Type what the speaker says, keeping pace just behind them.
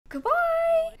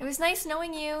Goodbye. It was nice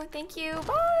knowing you. Thank you.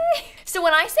 Bye. So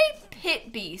when I say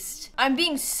pit beast, I'm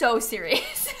being so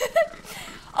serious.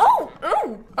 Oh,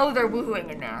 ooh. Oh, they're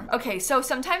woohooing in there. Okay, so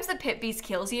sometimes the pit beast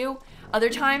kills you. Other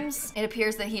times, it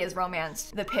appears that he has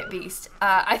romanced the pit beast.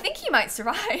 I think he might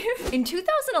survive. In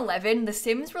 2011, The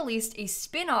Sims released a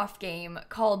spin-off game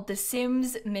called The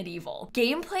Sims Medieval.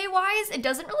 Gameplay-wise, it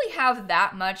doesn't really have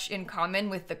that much in common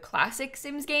with the classic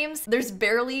Sims games. There's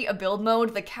barely a build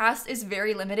mode, the cast is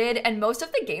very limited, and most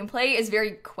of the gameplay is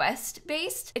very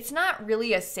quest-based. It's not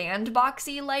really a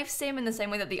sandboxy life sim in the same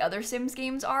way that the other Sims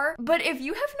games are. But if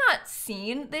you have not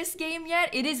seen this game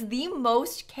yet, it is the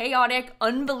most chaotic,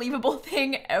 unbelievable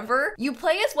thing ever. You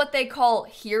play as what they call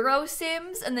hero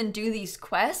sims and then do these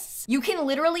quests. You can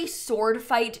literally sword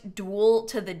fight duel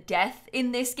to the death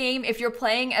in this game. If you're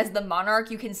playing as the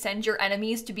monarch, you can send your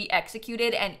enemies to be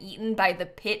executed and eaten by the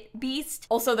pit beast.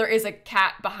 Also, there is a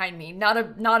cat behind me, not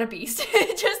a beast,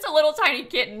 just a little tiny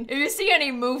kitten. If you see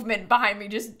any movement behind me,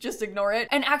 just ignore it.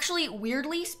 And actually,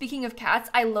 weirdly, speaking of cats,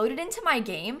 I loaded into my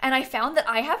game and I found that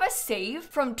I have a save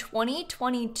from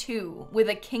 2022 with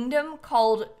a kingdom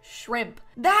called Shrimp.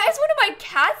 That is one of my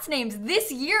cat's names.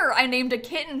 This year, I named a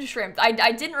kitten Shrimp.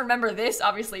 I didn't remember this,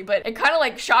 obviously, but it kind of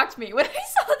like shocked me when I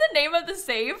saw the name of the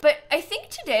save. But I think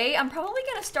today, I'm probably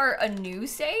gonna start a new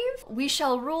save. We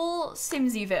shall rule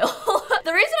Simsieville.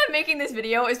 The reason I'm making this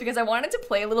video is because I wanted to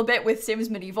play a little bit with Sims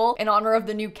Medieval in honor of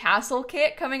the new castle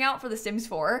kit coming out for The Sims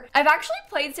 4. I've actually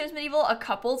played Sims Medieval a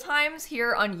couple times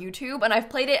here on YouTube, and I've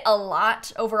played it a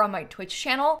lot over on my Twitch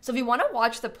channel. So if you want to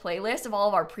watch the playlist of all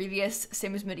of our previous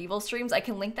Sims Medieval streams, I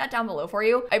can link that down below for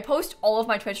you. I post all of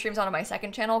my Twitch streams onto my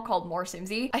second channel called More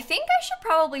Simsie. I think I should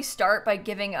probably start by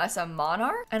giving us a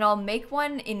monarch, and I'll make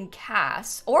one in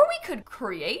CAS, or we could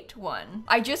create one.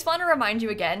 I just want to remind you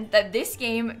again that this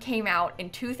game came out in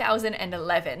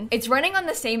 2011. It's running on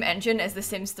the same engine as The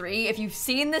Sims 3. If you've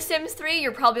seen The Sims 3,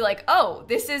 you're probably like, oh,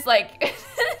 this is like,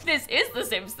 this is The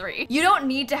Sims 3. You don't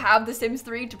need to have The Sims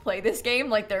 3 to play this game.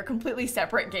 Like, they're completely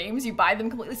separate games. You buy them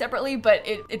completely separately, but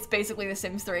it's basically The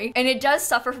Sims 3. And it does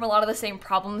suffer from a lot of the same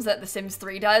problems that The Sims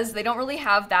 3 does. They don't really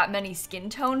have that many skin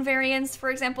tone variants, for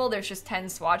example. There's just 10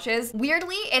 swatches.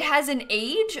 Weirdly, it has an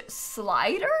age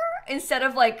slider instead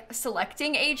of like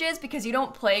selecting ages, because you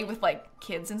don't play with like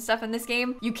kids and stuff in this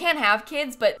game. You can have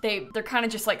kids, but they're kind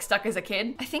of just like stuck as a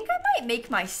kid. I think I might make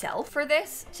myself for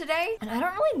this today, and I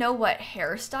don't really know what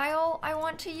hairstyle I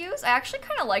want to use. I actually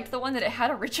kind of liked the one that it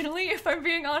had originally, if I'm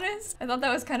being honest. I thought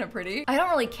that was kind of pretty. I don't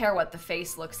really care what the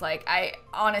face looks like.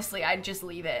 Honestly, I'd just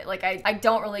leave it. Like, I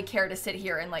don't really care to sit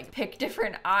here and like pick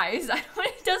different eyes.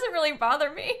 It doesn't really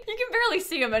bother me. You can barely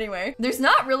see them anyway. There's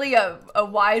not really a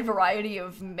wide variety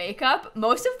of makeup.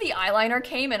 Most of the eyeliner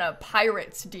came in a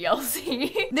Pirates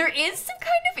DLC. There is some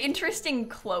kind of interesting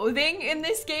clothing in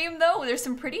this game though. There's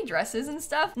some pretty dresses and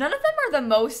stuff. None of them are the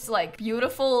most like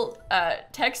beautiful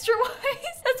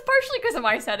texture-wise. That's partially because of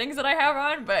my settings that I have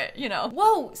on, but you know.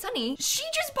 Whoa, Sunny, she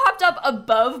just popped up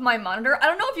above my monitor. I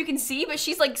don't know if you can see, but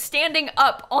she's like standing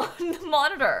up on the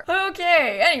monitor.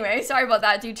 Okay, anyway, sorry about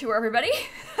that detour, everybody.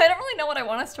 I don't really know what I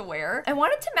want us to wear. I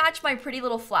wanted to match my pretty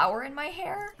little flower in my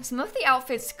hair. Some of the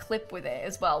outfits clip with it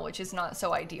as well, which is not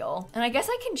so ideal. And I guess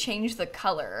I can change the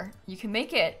color. You can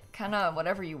make it kind of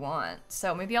whatever you want.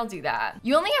 So maybe I'll do that.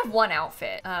 You only have one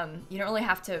outfit. You don't really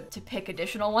have to pick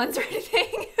additional ones or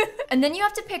anything. And then you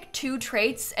have to pick 2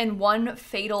 traits and 1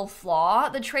 fatal flaw.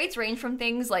 The traits range from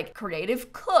things like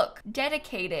creative cook,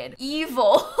 dedicated,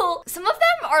 evil. Some of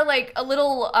them are like a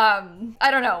little,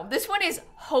 I don't know. This one is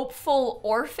hopeful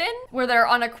orphan, where they're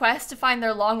on a quest to find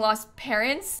their long lost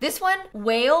parents. This one,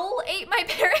 whale ate my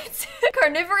parents.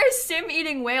 Carnivorous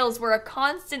sim-eating whales were a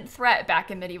constant threat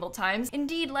back in medieval times.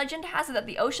 Indeed, legend has it that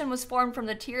the ocean was formed from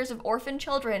the tears of orphan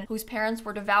children whose parents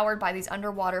were devoured by these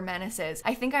underwater menaces.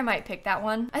 I think I might pick that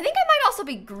one. I think I might also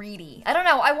be greedy. I don't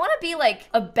know. I want to be like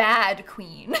a bad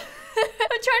queen.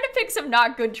 I'm trying to pick some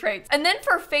not good traits. And then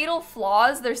for fatal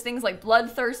flaws, there's things like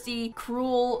bloodthirsty,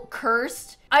 cruel,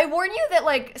 cursed. I warn you that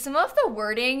like some of the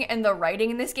wording and the writing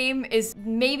in this game is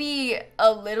maybe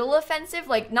a little offensive,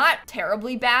 like not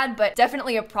terribly bad, but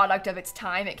definitely a product of its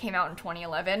time. It came out in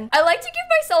 2011. I like to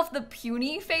give myself the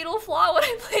puny fatal flaw when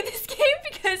I play this game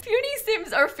because puny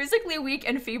sims are physically weak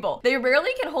and feeble. They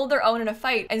rarely can hold their own in a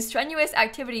fight, and strenuous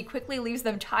activity quickly leaves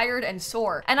them tired and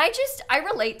sore. And I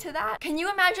relate to that. Can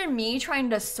you imagine me trying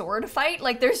to sword fight?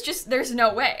 Like there's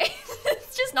no way.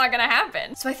 It's just not gonna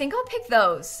happen. So I think I'll pick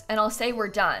those and I'll say we're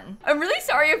done done. I'm really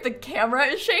sorry if the camera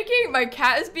is shaking. My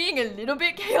cat is being a little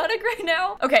bit chaotic right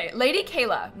now. Okay, Lady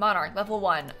Kayla, Monarch, level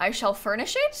 1. I shall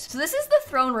furnish it. So this is the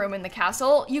throne room in the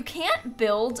castle. You can't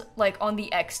build like on the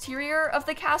exterior of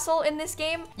the castle in this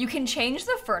game. You can change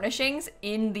the furnishings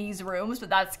in these rooms, but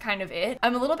that's kind of it.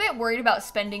 I'm a little bit worried about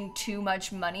spending too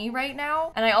much money right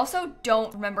now. And I also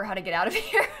don't remember how to get out of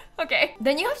here. Okay.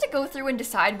 Then you have to go through and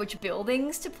decide which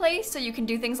buildings to place. So you can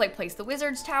do things like place the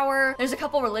wizard's tower. There's a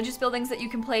couple religious buildings that you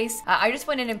can place. I just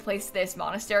went in and placed this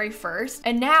monastery first.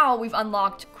 And now we've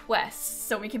unlocked quests.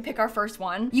 So we can pick our first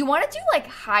one. You want to do like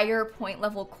higher point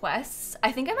level quests.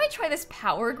 I think I might try this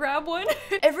power grab one.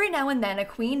 Every now and then a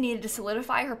queen needed to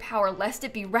solidify her power lest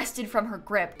it be wrested from her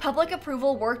grip. Public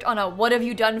approval worked on a "what have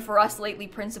you done for us lately"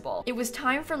 principle. It was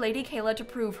time for Lady Kayla to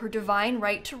prove her divine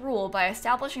right to rule by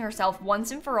establishing herself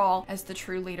once and for all as the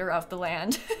true leader of the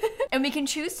land. And we can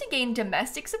choose to gain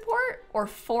domestic support or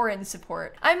foreign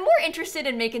support. I'm more interested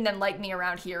in making them like me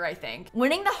around here, I think.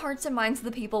 Winning the hearts and minds of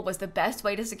the people was the best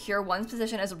way to secure one's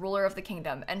position as a ruler of the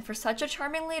kingdom, and for such a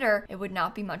charming leader, it would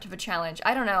not be much of a challenge.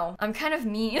 I don't know. I'm kind of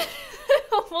mean.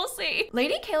 We'll see.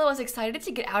 Lady Kayla was excited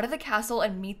to get out of the castle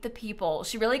and meet the people.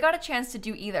 She really got a chance to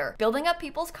do either. Building up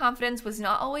people's confidence was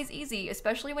not always easy,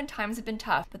 especially when times had been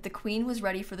tough, but the queen was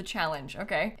ready for the challenge,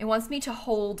 okay? It wants me to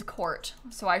hold court,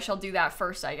 so I shall do that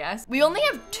first, I guess. We only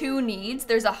have 2 needs.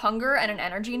 There's a hunger and an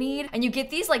energy need, and you get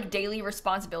these like daily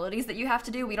responsibilities that you have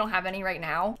to do. We don't have any right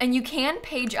now. And you can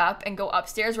page up and go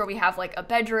upstairs where we have like a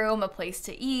bedroom, a place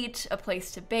to eat, a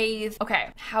place to bathe. Okay,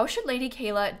 how should Lady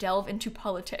Kayla delve into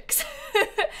politics?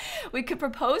 We could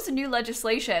propose a new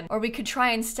legislation, or we could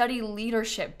try and study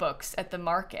leadership books at the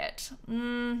market. I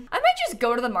might just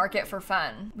go to the market for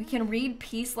fun. We can read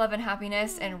Peace, Love, and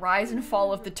Happiness and Rise and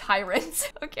Fall of the Tyrants.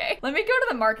 Okay, let me go to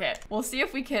the market. We'll see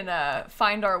if we can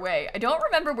find our way. I don't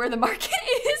remember where the market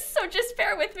is, so just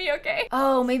bear with me, okay?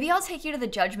 Oh, maybe I'll take you to the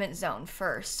Judgment Zone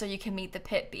first so you can meet the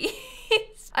pit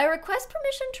beasts. I request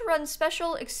permission to run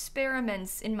special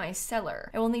experiments in my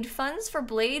cellar. I will need funds for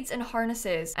blades and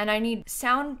harnesses, and I need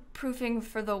soundproofing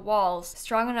for the walls,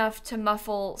 strong enough to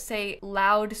muffle, say,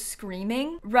 loud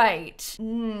screaming. Right.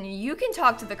 You can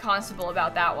talk to the constable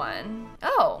about that one.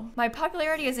 Oh, my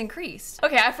popularity has increased.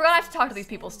 Okay, I forgot I have to talk to these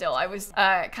people still. I was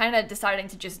kind of deciding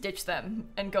to just ditch them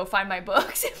and go find my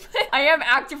books. I am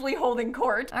actively holding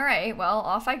court. All right, well,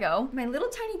 off I go. My little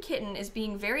tiny kitten is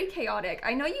being very chaotic.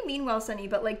 I know you mean well, Sunny,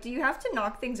 but like, do you have to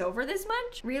knock things over this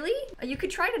much? Really? You could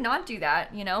try to not do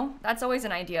that, you know? That's always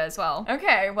an idea as well.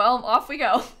 Okay, well, off we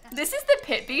go. This is the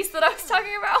pit beast that I was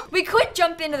talking about. We could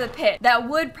jump into the pit. That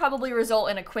would probably result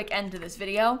in a quick end to this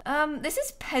video. This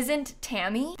is Peasant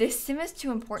Tammy. This sim is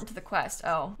too important to the quest.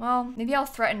 Oh, well, maybe I'll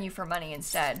threaten you for money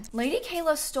instead. Lady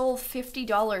Kayla stole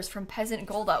 $50 from Peasant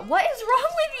Golda. What is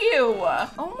wrong with you?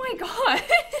 Oh my god.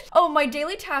 Oh, my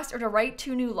daily tasks are to write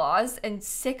 2 new laws and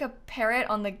sick a parrot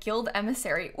on the guild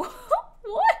emissary.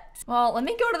 What? Well, let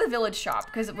me go to the village shop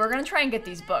because we're gonna try and get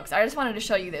these books. I just wanted to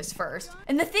show you this first.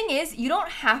 And the thing is, you don't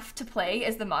have to play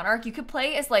as the monarch. You could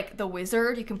play as like the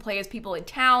wizard. You can play as people in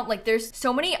town. Like there's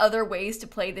so many other ways to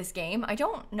play this game. I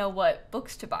don't know what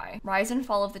books to buy. Rise and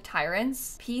Fall of the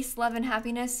Tyrants. Peace, Love, and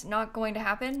Happiness. Not going to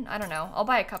happen. I don't know. I'll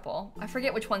buy a couple. I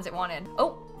forget which ones it wanted.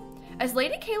 Oh. As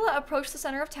Lady Kayla approached the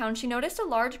center of town, she noticed a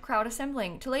large crowd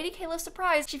assembling. To Lady Kayla's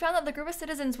surprise, she found that the group of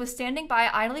citizens was standing by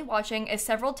idly watching as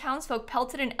several townsfolk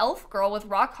pelted an elf girl with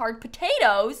rock-hard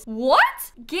potatoes.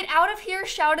 What? Get out of here,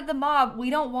 shouted the mob. We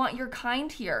don't want your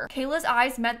kind here. Kayla's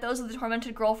eyes met those of the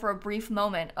tormented girl for a brief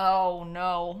moment. Oh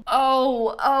no.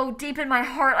 Oh, deep in my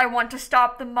heart, I want to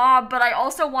stop the mob, but I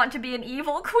also want to be an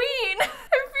evil queen. I'm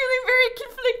feeling very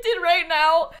conflicted right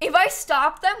now. If I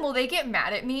stop them, will they get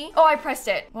mad at me? Oh, I pressed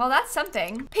it. Well, that's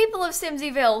something. People of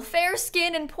Simsieville, fair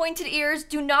skin and pointed ears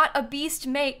do not a beast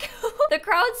make. The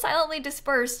crowd silently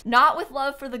dispersed, not with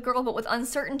love for the girl, but with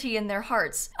uncertainty in their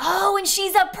hearts. Oh, and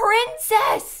she's a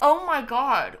princess! Oh my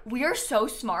god, we are so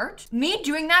smart. Me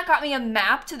doing that got me a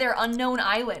map to their unknown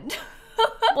island.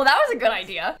 Well, that was a good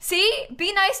idea. See?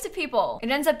 Be nice to people.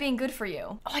 It ends up being good for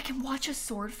you. Oh, I can watch a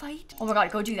sword fight? Oh my god,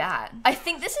 go do that. I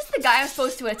think this is the guy I'm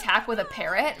supposed to attack with a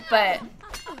parrot, but...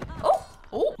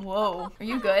 Oh, whoa. Are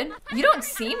you good? You don't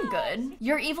seem good.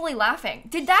 You're evilly laughing.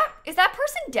 Is that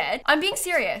person dead? I'm being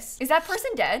serious. Is that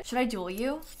person dead? Should I duel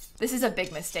you? This is a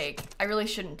big mistake. I really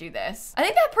shouldn't do this. I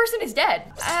think that person is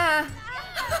dead. I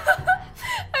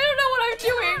don't know what I'm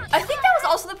doing. I think that was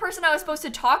also the person I was supposed to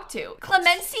talk to.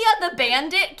 Clemencia the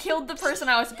bandit killed the person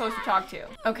I was supposed to talk to.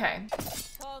 Okay.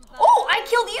 Oh, I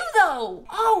killed you though.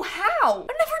 Oh, how? I've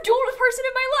never dueled a person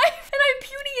in my life and I'm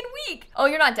puny and weak. Oh,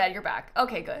 you're not dead, you're back.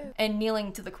 Okay, good. And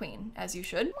kneeling to the queen, as you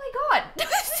should. Oh my god.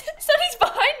 Sunny's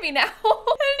behind me now. I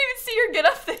didn't even see her get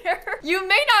up You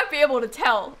may not be able to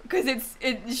tell because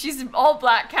she's an all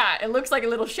black cat. It looks like a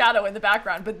little shadow in the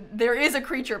background, but there is a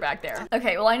creature back there.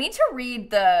 Okay, well I need to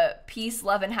read the Peace,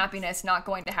 Love, and Happiness Not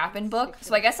Going to Happen book,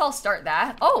 so I guess I'll start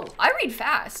that. Oh, I read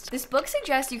fast. This book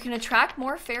suggests you can attract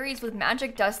more fairies with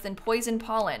magic dust than poison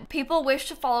pollen. People wish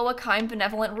to follow a kind,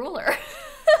 benevolent ruler.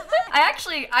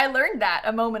 I learned that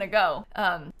a moment ago.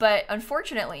 But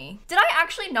unfortunately, did I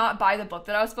actually not buy the book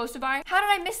that I was supposed to buy? How did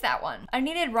I miss that one? I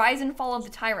needed Rise and Fall of the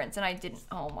Tyrants and I didn't.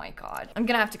 Oh my God. I'm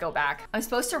gonna have to go back. I'm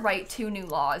supposed to write 2 new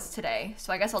laws today,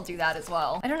 so I guess I'll do that as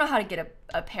well. I don't know how to get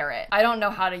a parrot. I don't know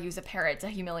how to use a parrot to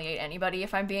humiliate anybody,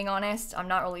 if I'm being honest. I'm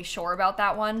not really sure about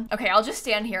that one. Okay, I'll just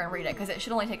stand here and read it because it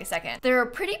should only take a second. There are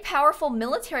pretty powerful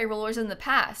military rulers in the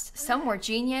past. Some were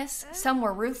genius, some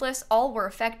were ruthless, all were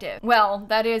effective. Well,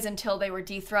 that is until they were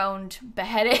dethroned,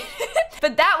 beheaded.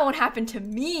 But that won't happen to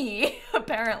me,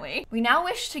 apparently. We now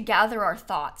wish to gather our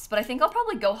thoughts, but I think I'll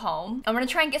probably go home. I'm gonna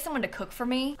try and get someone to cook for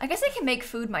me. I guess I can make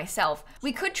food myself.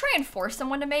 We could try and force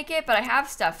someone to make it, but I have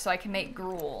stuff so I can make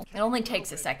gruel. It only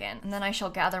takes a second, and then I shall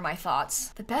gather my thoughts.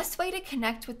 The best way to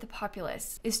connect with the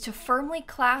populace is to firmly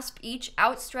clasp each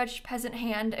outstretched peasant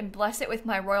hand and bless it with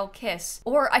my royal kiss.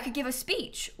 Or I could give a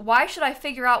speech. Why should I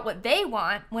figure out what they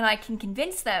want when I can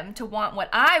convince them to want what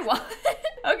I want?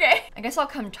 Okay, I guess I'll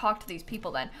come talk to these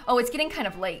people then. Oh, it's getting kind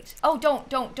of late. Oh, don't.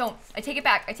 I take it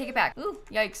back, I take it back. Ooh,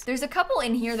 yikes. There's a couple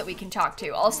in here that we can talk to.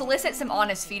 I'll solicit some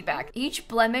honest feedback. Each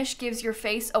blemish gives your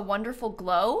face a wonderful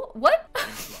glow. What?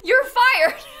 You're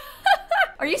fired.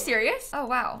 Are you serious? Oh,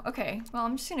 wow. Okay. Well,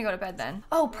 I'm just gonna go to bed then.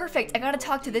 Oh, perfect. I gotta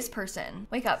talk to this person.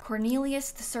 Wake up.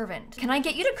 Cornelius the servant. Can I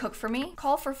get you to cook for me?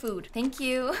 Call for food. Thank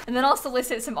you. And then I'll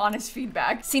solicit some honest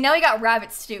feedback. See, now we got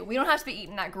rabbit stew. We don't have to be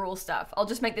eating that gruel stuff. I'll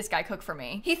just make this guy cook for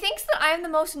me. He thinks that I am the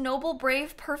most noble,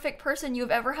 brave, perfect person you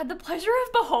have ever had the pleasure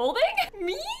of beholding?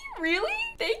 Me? Really?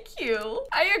 Thank you.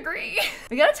 I agree.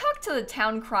 We gotta talk to the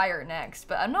town crier next,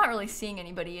 but I'm not really seeing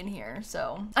anybody in here,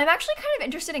 so. I'm actually kind of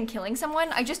interested in killing someone.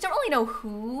 I just don't really know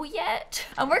who yet.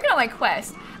 I'm working on my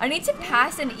quest. I need to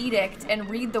pass an edict and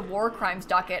read the war crimes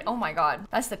docket. Oh my God,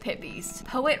 that's the pit beast.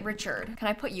 Poet Richard. Can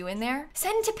I put you in there?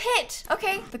 Send to pit.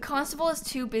 Okay. The constable is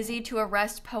too busy to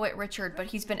arrest Poet Richard, but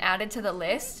he's been added to the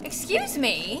list. Excuse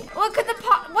me? What could the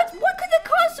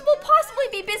constable possibly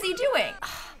be busy doing?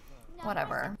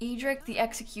 Whatever. Edric the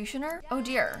executioner? Oh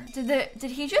dear. Did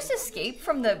he just escape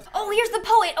from the— Oh, here's the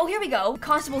poet. Oh, here we go. The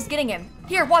constable's getting him.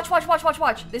 Here, watch.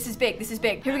 This is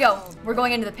big. Here we go. We're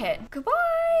going into the pit. Goodbye.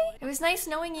 It was nice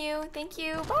knowing you. Thank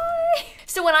you. Bye.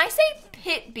 So when I say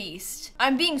pit beast,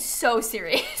 I'm being so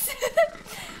serious.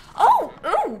 Oh,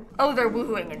 ooh. Oh, they're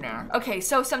woohooing in there. Okay,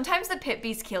 so sometimes the pit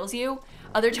beast kills you.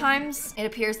 Other times, it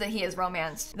appears that he has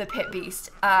romanced the pit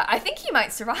beast. I think he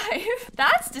might survive.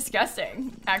 That's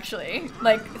disgusting, actually.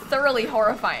 Like, thoroughly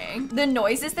horrifying. The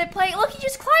noises that play, look, he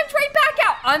just climbs right back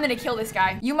out. I'm gonna kill this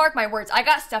guy. You mark my words. I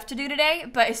got stuff to do today,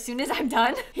 but as soon as I'm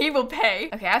done, he will pay.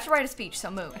 Okay, I have to write a speech, so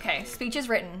move. Okay, speech is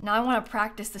written. Now I wanna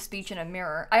practice the speech in a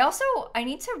mirror. I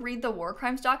need to read the war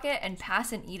crimes docket and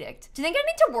pass an edict. Do you think I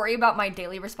need to worry about my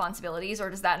daily responsibilities, or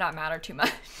does that not matter too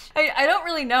much? I don't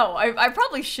really know. I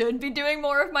probably should be doing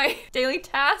more of my daily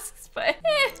tasks, but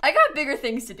I got bigger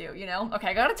things to do, you know? Okay,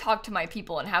 I gotta talk to my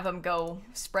people and have them go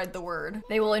spread the word.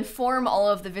 They will inform all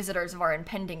of the visitors of our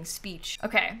impending speech.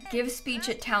 Okay, give speech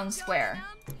at town square.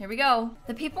 Here we go.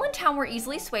 The people in town were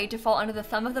easily swayed to fall under the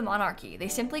thumb of the monarchy. They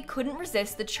simply couldn't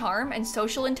resist the charm and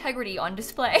social integrity on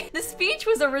display. The speech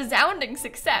was a resounding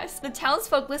success. The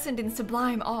townsfolk listened in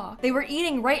sublime awe. They were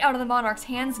eating right out of the monarch's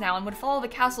hands now and would follow the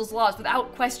castle's laws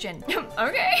without question.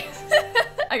 Okay.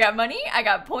 I got money, I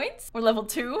got points. We're level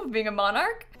 2 of being a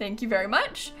monarch. Thank you very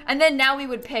much. And then now we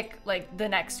would pick like the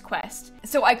next quest.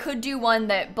 So I could do one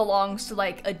that belongs to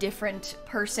like a different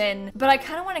person, but I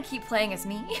kind of want to keep playing as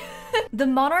me. The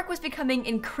monarch was becoming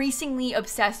increasingly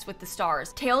obsessed with the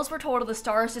stars. Tales were told of the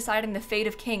stars deciding the fate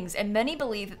of kings, and many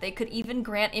believed that they could even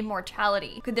grant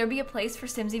immortality. Could there be a place for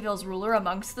Simsieville's ruler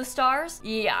amongst the stars?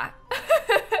 Yeah.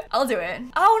 I'll do it.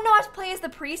 Oh no, I have to play as the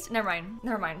priest. Never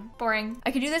mind. Boring.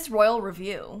 I could do this royal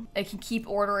review. I can keep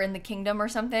order in the kingdom or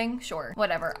something. Sure,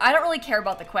 whatever. I don't really care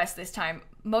about the quest this time.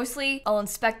 Mostly, I'll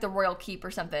inspect the royal keep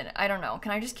or something. I don't know.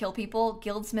 Can I just kill people?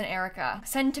 Guildsman Erica.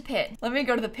 Send to pit. Let me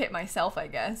go to the pit myself, I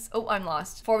guess. Oh, I'm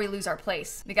lost. Before we lose our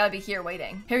place. We gotta be here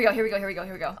waiting. Here we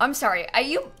go. I'm sorry.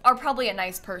 You are probably a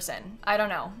nice person. I don't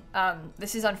know.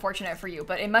 This is unfortunate for you,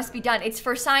 but it must be done. It's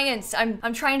for science.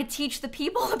 I'm trying to teach the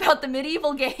people about the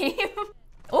medieval game.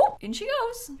 Oh, in she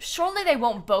goes. Surely they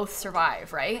won't both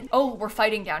survive, right? Oh, we're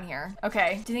fighting down here.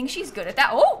 Okay. Do you think she's good at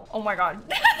that? Oh my God.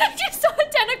 I just saw a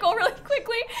tentacle really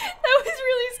quickly. That was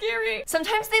really scary.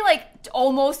 Sometimes they like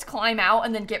almost climb out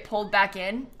and then get pulled back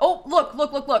in. Oh, look.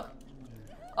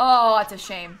 That's a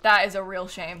shame. That is a real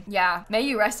shame. Yeah, may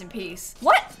you rest in peace.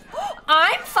 What?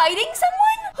 I'm fighting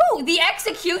someone? Who? The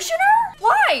executioner?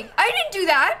 Why? I didn't do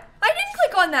that. I didn't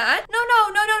click on that. No.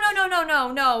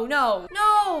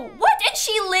 What? And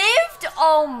she lived?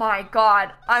 Oh my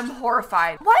God, I'm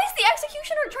horrified. Why is the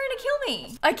executioner trying to kill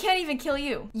me? I can't even kill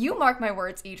you. You mark my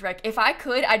words, Edric. If I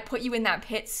could, I'd put you in that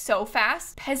pit so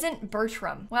fast. Peasant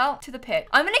Bertram. Well, to the pit.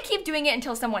 I'm gonna keep doing it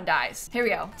until someone dies. Here we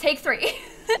go. Take 3.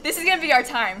 This is gonna be our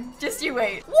time. Just you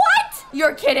wait. What?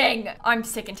 You're kidding. I'm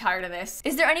sick and tired of this.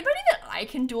 Is there anybody that I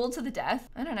can duel to the death?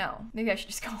 I don't know. Maybe I should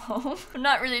just go home. I'm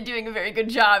not really doing a very good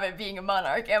job at being a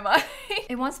monarch, am I?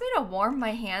 It wants me to warm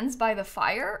my hands by the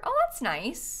fire. Oh, that's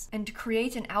nice. And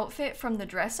create an outfit from the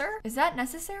dresser. Is that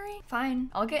necessary? Fine.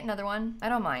 I'll get another one. I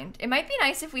don't mind. It might be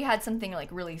nice if we had something like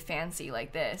really fancy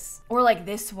like this. Or like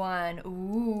this one.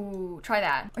 Ooh, try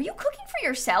that. Are you cooking for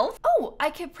yourself? Oh, I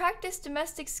could practice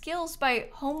domestic skills by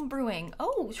home brewing.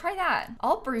 Oh, try that.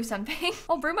 I'll brew something.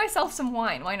 I'll brew myself some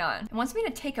wine. Why not? It wants me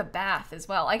to take a bath as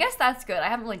well. I guess that's good. I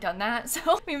haven't really done that,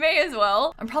 so we may as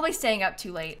well. I'm probably staying up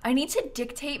too late. I need to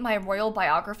dictate my royal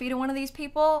biography to one of these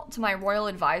people, to my royal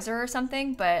advisor or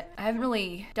something, but I haven't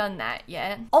really done that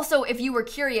yet. Also, if you were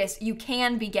curious, you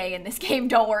can be gay in this game,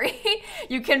 don't worry.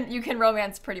 You can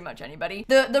romance pretty much anybody.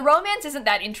 The romance isn't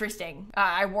that interesting,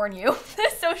 I warn you.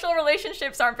 The social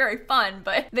relationships aren't very fun,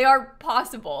 but they are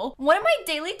possible. One of my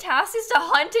daily tasks is to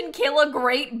hunt and kill a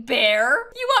great bear.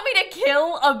 You want me to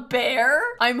kill a bear?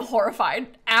 I'm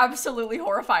horrified, absolutely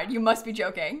horrified. You must be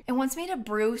joking. It wants me to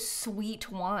brew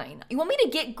sweet wine. You want me to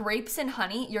get grapes and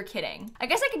honey? You're kidding. I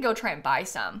guess I could go try and buy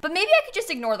some, but maybe I could just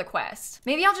ignore the quest.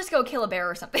 Maybe I'll just go kill a bear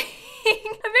or something.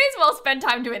 I may as well spend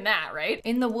time doing that, right?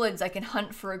 In the woods, I can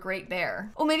hunt for a great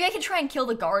bear. Oh, maybe I could try and kill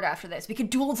the guard after this. We could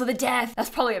duel to the death. That's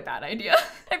probably a bad idea.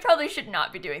 I probably should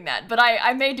not be doing that, but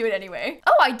I may do it anyway.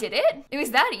 Oh, I did it? It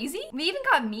was that easy? We even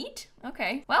got meat?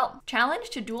 Okay, well, challenge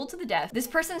to duel to the death. This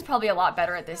person's probably a lot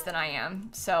better at this than I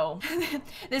am, so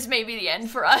this may be the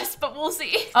end for us, but we'll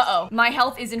see. Uh-oh, my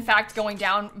health is in fact going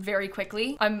down very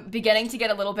quickly. I'm beginning to get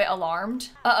a little bit alarmed.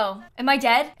 Uh-oh, am I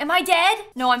dead? Am I dead?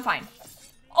 No, I'm fine.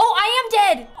 Oh, I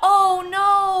am dead. Oh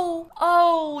no.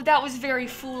 Oh, that was very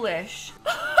foolish.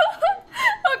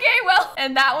 Okay, well,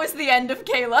 and that was the end of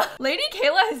Kayla. Lady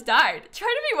Kayla has died. Try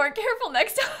to be more careful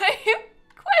next time.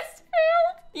 Quest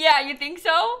failed. Yeah, you think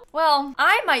so? Well,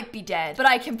 I might be dead, but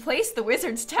I can place the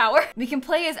wizard's tower. We can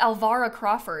play as Alvara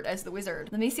Crawford as the wizard.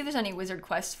 Let me see if there's any wizard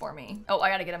quests for me. Oh, I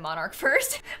gotta get a monarch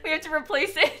first. We have to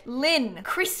replace it. Lynn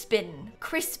Crispin.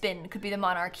 Crispin could be the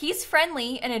monarch. He's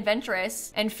friendly and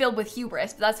adventurous and filled with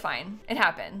hubris, but that's fine. It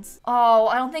happens. Oh,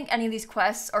 I don't think any of these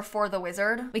quests are for the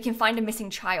wizard. We can find a missing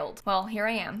child. Well, here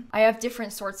I am. I have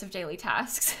different sorts of daily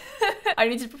tasks. I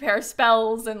need to prepare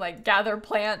spells and like gather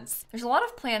plants. There's a lot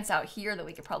of plants out here that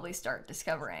we could probably start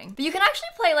discovering. But you can actually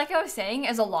play, like I was saying,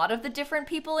 as a lot of the different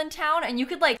people in town, and you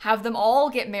could like have them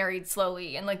all get married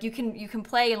slowly, and like you can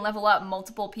play and level up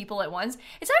multiple people at once.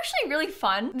 It's actually really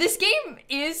fun. This game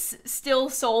is still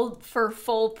sold for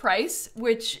full price,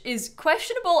 which is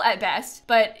questionable at best,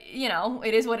 but you know,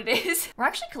 it is what it is. We're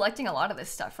actually collecting a lot of this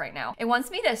stuff right now. It wants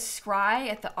me to scry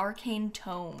at the arcane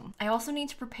tome. I also need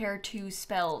to prepare 2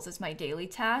 spells as my daily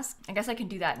task. I guess I can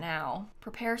do that now.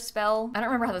 Prepare spell. I don't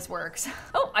remember how this works.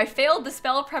 Oh, I failed the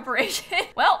spell preparation.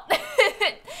 Well,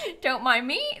 don't mind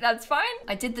me, that's fine.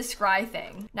 I did the scry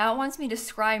thing. Now it wants me to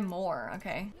scry more,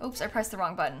 okay. Oops, I pressed the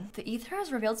wrong button. The ether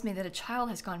has revealed to me that a child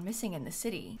has gone missing in the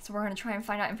city. So we're gonna try and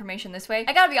find out information this way.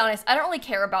 I gotta be honest, I don't really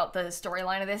care about the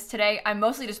storyline of this today. I'm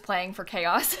mostly just playing for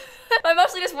chaos. I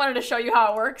mostly just wanted to show you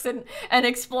how it works and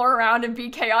explore around and be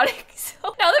chaotic.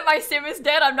 So now that my sim is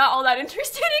dead, I'm not all that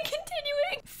interested in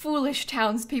continuing. Foolish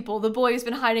townspeople, the boy has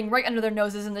been hiding right under their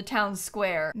noses in the town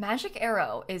square. Magic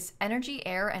arrow is energy,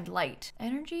 air, and light.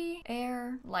 Energy,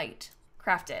 air, light.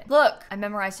 Craft it. Look, I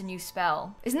memorized a new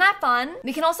spell. Isn't that fun?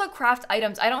 We can also craft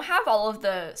items. I don't have all of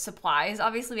the supplies.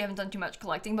 Obviously, we haven't done too much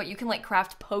collecting, but you can like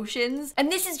craft potions.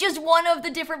 And this is just one of the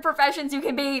different professions you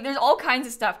can be. There's all kinds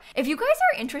of stuff. If you guys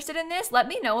are interested in this, let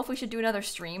me know if we should do another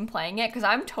stream playing it, because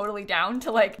I'm totally down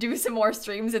to like do some more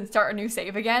streams and start a new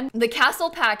save again. The castle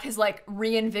pack has like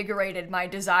reinvigorated my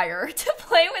desire to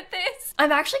play with this.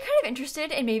 I'm actually kind of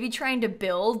interested in maybe trying to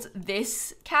build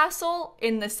this castle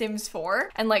in The Sims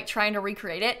 4 and like trying to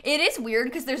recreate it. It is weird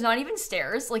because there's not even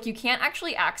stairs. Like you can't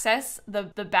actually access the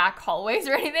back hallways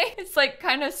or anything. It's like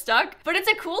kind of stuck, but it's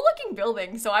a cool looking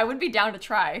building, so I would be down to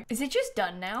try. Is it just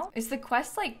done now? Is the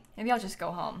quest like, maybe I'll just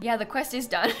go home. Yeah, the quest is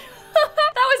done.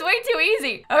 That was was way too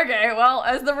easy. Okay, well,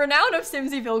 as the renown of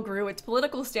Simsieville grew, its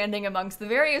political standing amongst the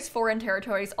various foreign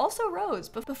territories also rose.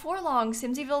 But before long,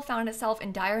 Simsieville found itself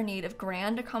in dire need of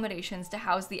grand accommodations to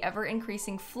house the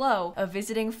ever-increasing flow of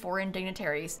visiting foreign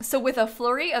dignitaries. So with a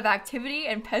flurry of activity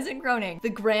and peasant groaning, the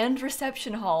Grand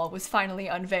Reception Hall was finally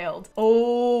unveiled.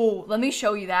 Oh, let me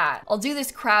show you that. I'll do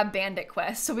this crab bandit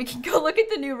quest so we can go look at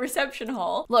the new reception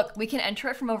hall. Look, we can enter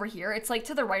it from over here. It's like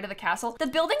to the right of the castle. The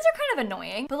buildings are kind of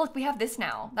annoying, but look, we have this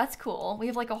now. That's cool. We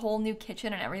have like a whole new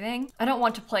kitchen and everything. I don't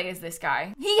want to play as this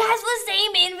guy. He has the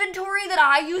same inventory that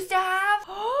I used to have.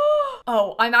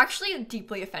 Oh, I'm actually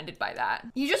deeply offended by that.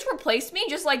 You just replaced me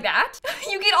just like that?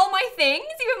 You get all my things,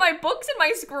 even my books and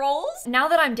my scrolls? Now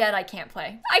that I'm dead, I can't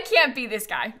play. I can't be this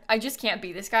guy. I just can't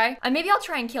be this guy. Maybe I'll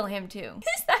try and kill him too.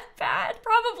 Is that bad?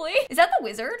 Probably. Is that the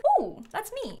wizard? Ooh,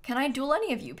 that's me. Can I duel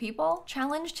any of you people?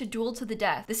 Challenge to duel to the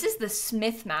death. This is the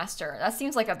Smith Master. That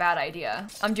seems like a bad idea.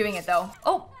 I'm doing it though.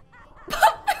 Oh.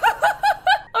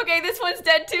 Okay, this one's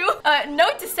dead too.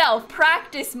 Note to self,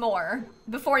 practice more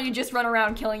before you just run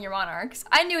around killing your monarchs.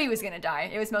 I knew he was gonna die.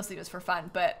 It was mostly just for fun,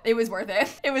 but it was worth it.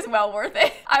 It was well worth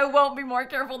it. I won't be more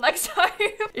careful next time.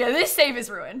 Yeah, this save is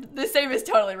ruined. This save is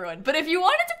totally ruined. But if you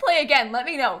wanted to play again, let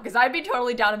me know, because I'd be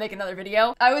totally down to make another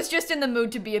video. I was just in the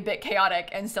mood to be a bit chaotic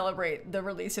and celebrate the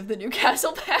release of the new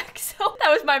castle pack, so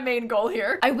that was my main goal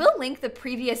here. I will link the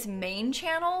previous main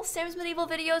channel Sims Medieval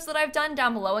videos that I've done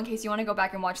down below in case you want to go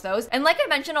back and watch those. And like I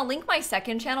mentioned, I'll link my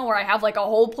second channel where I have like a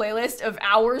whole playlist of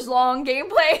hours-long gameplay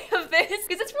of this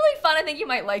because it's really fun. I think you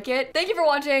might like it. Thank you for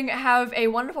watching. Have a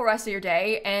wonderful rest of your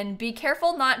day and be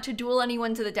careful not to duel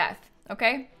anyone to the death.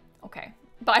 Okay? Okay.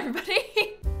 Bye,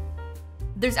 everybody.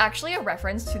 There's actually a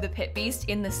reference to the Pit Beast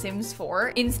in The Sims 4.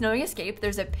 In Snowy Escape,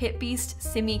 there's a Pit Beast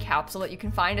Simmy capsule that you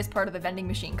can find as part of the vending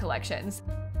machine collections.